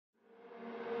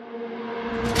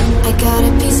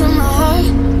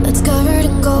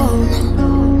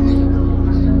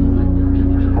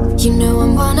You know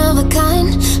I'm one of a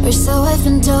kind, or so I've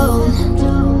been told.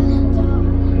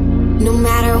 No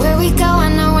matter where we go, I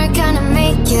know we're gonna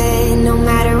make it. No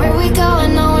matter where we go, I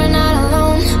know we're not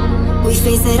alone. We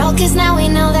face it all cause now we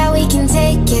know that we can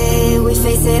take it. We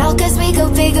face it all cause we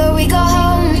go big or we go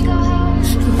home.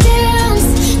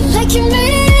 Dance like you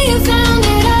made it, you found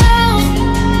it all.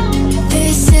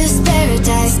 This is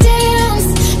paradise. Dance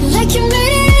like you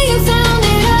made it, you found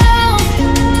it all.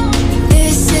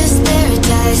 This is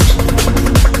paradise.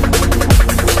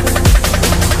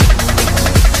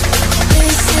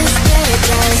 This is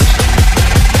paradise.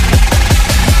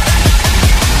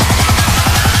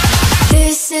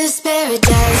 This is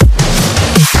paradise.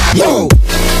 Yo!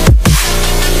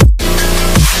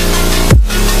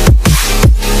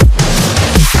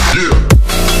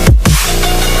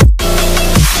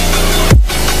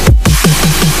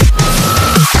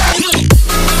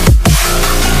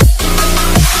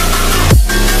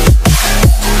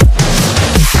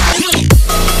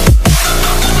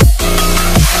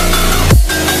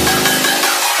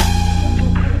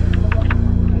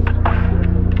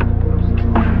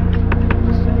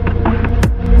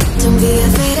 Don't be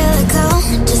afraid of the cold.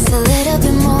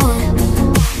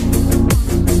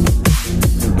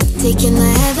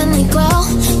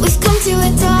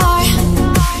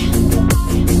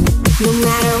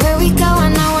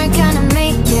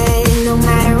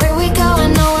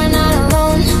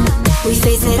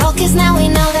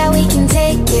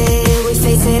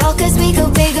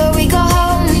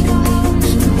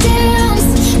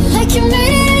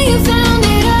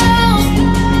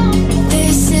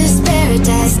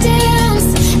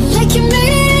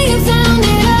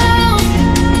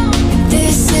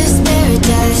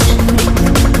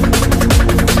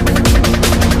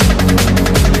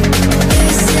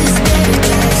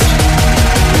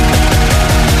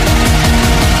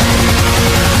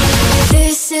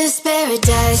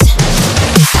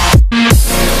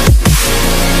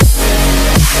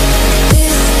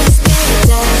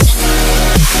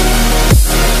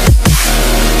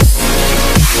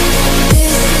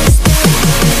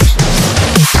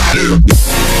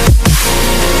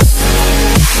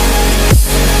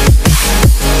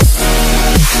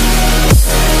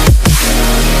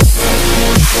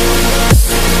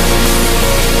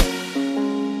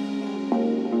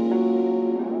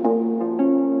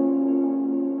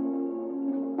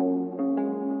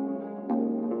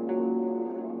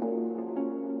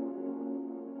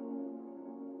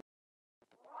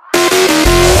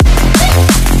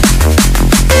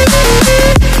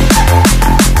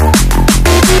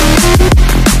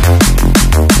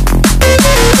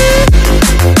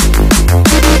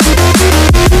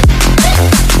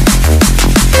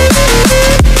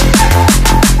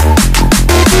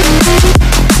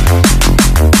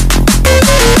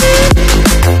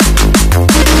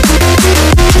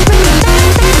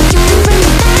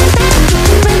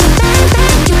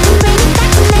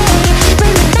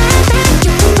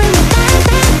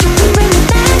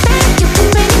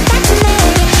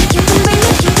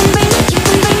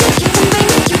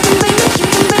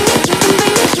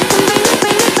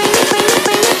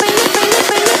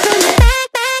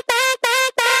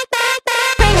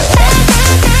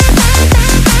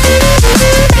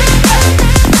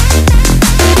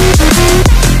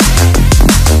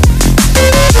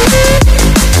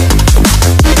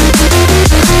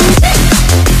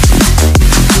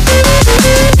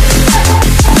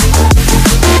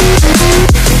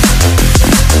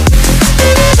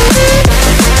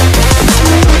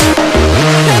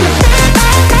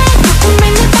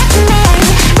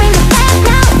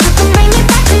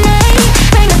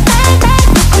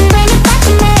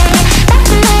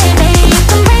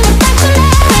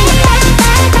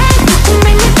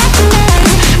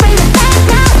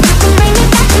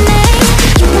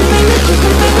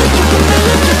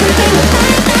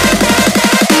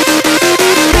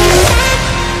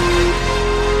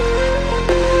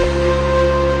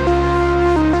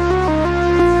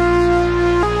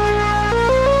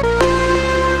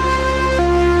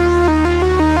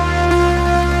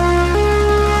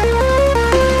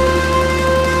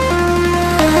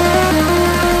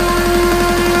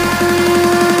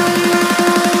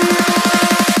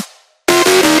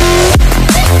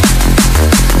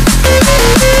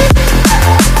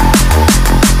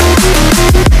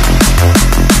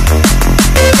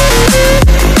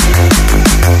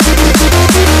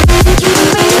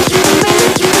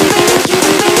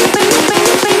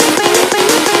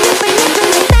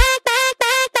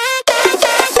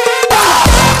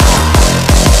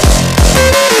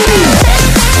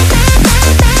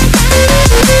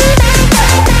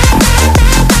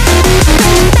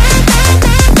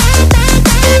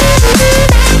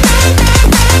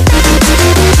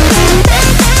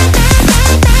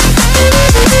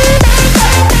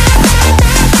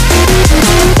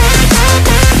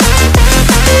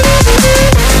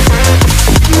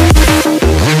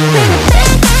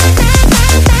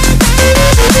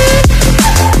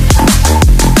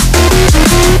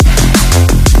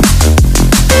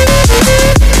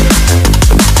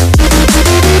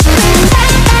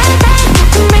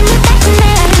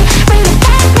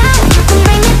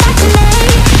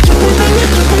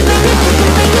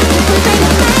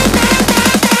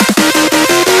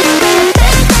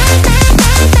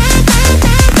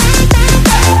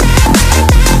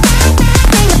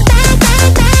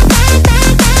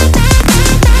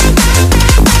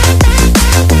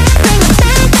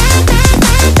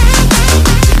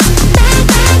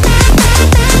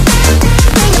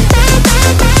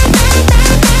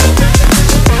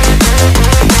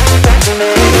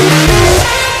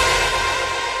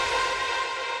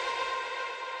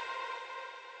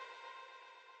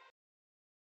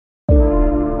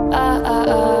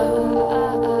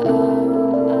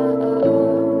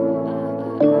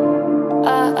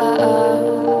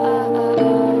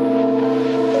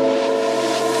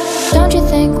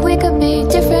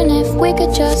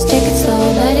 just take it slow,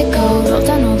 let it go. Roll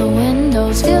down all the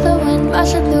windows, feel the wind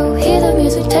rushing through. Hear the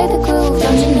music, take the groove.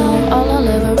 Don't you know, all I'll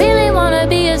ever really wanna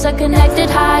be is a connected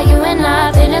high. You and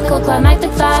I, pinnacle,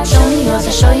 climactic vibe. Show me yours,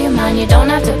 I'll show you mine. You don't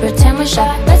have to pretend we're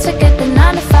shy. Let's forget the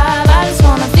 9 to 5. I just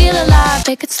wanna feel alive.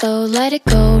 Take it slow, let it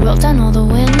go. Roll down all the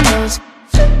windows.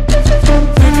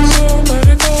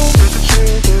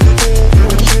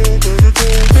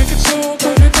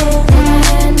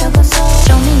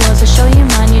 Show me yours, I'll show you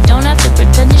mine. You don't have to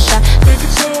pretend you're shy. Take it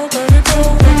slow,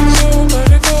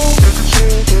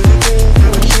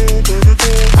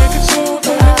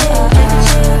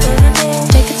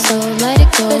 let it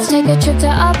go. Let's take a trip to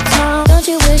uptown. Don't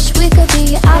you wish we could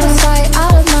be out of sight,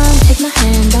 out of mind? Take my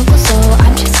hand, don't go slow.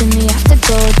 I'm chasing the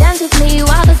afterglow. Dance with me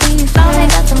while the beat finally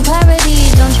got some clarity.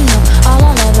 Don't you know, all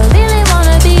I'll ever really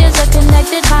wanna be is a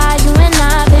connected high. You and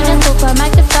I, pinnacle,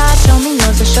 climactic vibe. Show me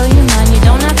yours, I'll show you mine. You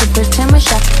don't have to pretend we're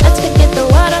shy. Let's forget the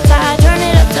world outside, turn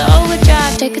it up to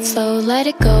overdrive. Take it slow, let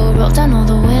it go. Roll down all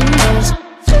the windows.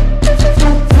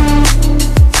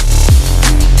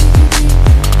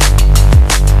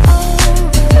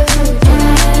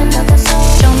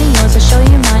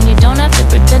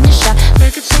 Pretend you're shy.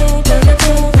 Make it slow, let it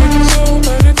go. Make it slow,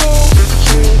 let it go.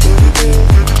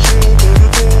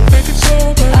 Make it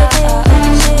slow, let it go.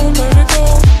 Make it slow, let it go.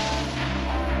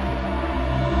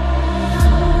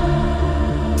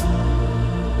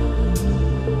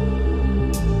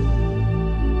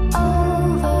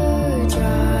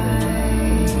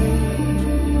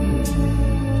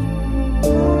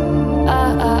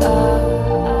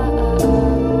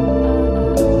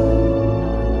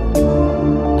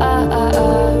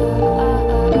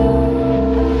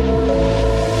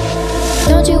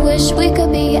 Don't you wish we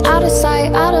could be out of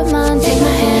sight, out of mind? Take my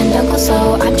hand, don't go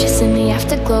slow. I'm chasing the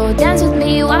afterglow. Dance with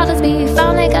me while the beat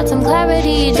finally got some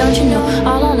clarity. Don't you know,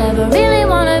 all I'll ever really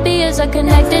wanna be is a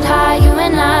connected high. You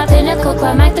and I, pinnacle,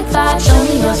 climactic vibe. Show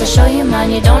me yours, I'll show you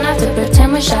mine. You don't have to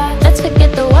pretend we're shy. Let's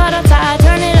forget the world outside,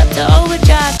 turn it up to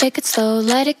overdrive. Take it slow,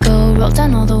 let it go. Roll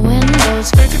down all the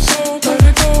windows. Take it slow, let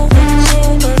it go. Make it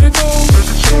slow, let it go.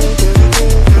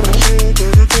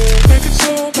 Make it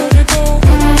slow, let it go.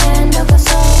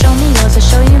 Show me yours, I'll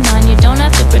show you mine. You don't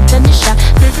have to pretend you're shy.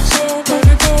 Make it slow, let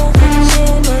it go. Make it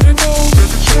slow, let it go.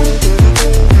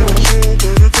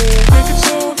 Make it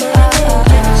slow, let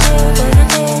it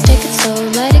go. Take it slow,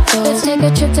 let it go. Let's take a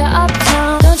trip to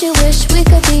uptown. Don't you wish we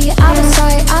could be out of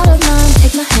sight, out of mind?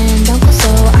 Take my hand, don't go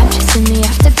slow. I'm chasing the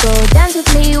afterglow. Dance with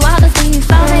me while the beat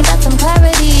finally got some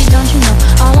clarity. Don't you know,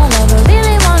 all I'll ever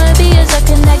really wanna be is a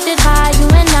connected high. You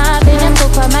and I, pinnacle,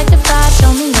 climactic vibe.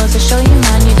 Show me yours, I'll show you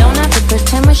mine. You don't have to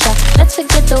pretend we're shy. Let's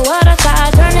forget the world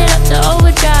outside, turn it up to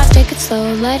overdrive. Take it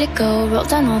slow, let it go. Roll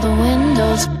down all the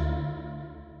windows.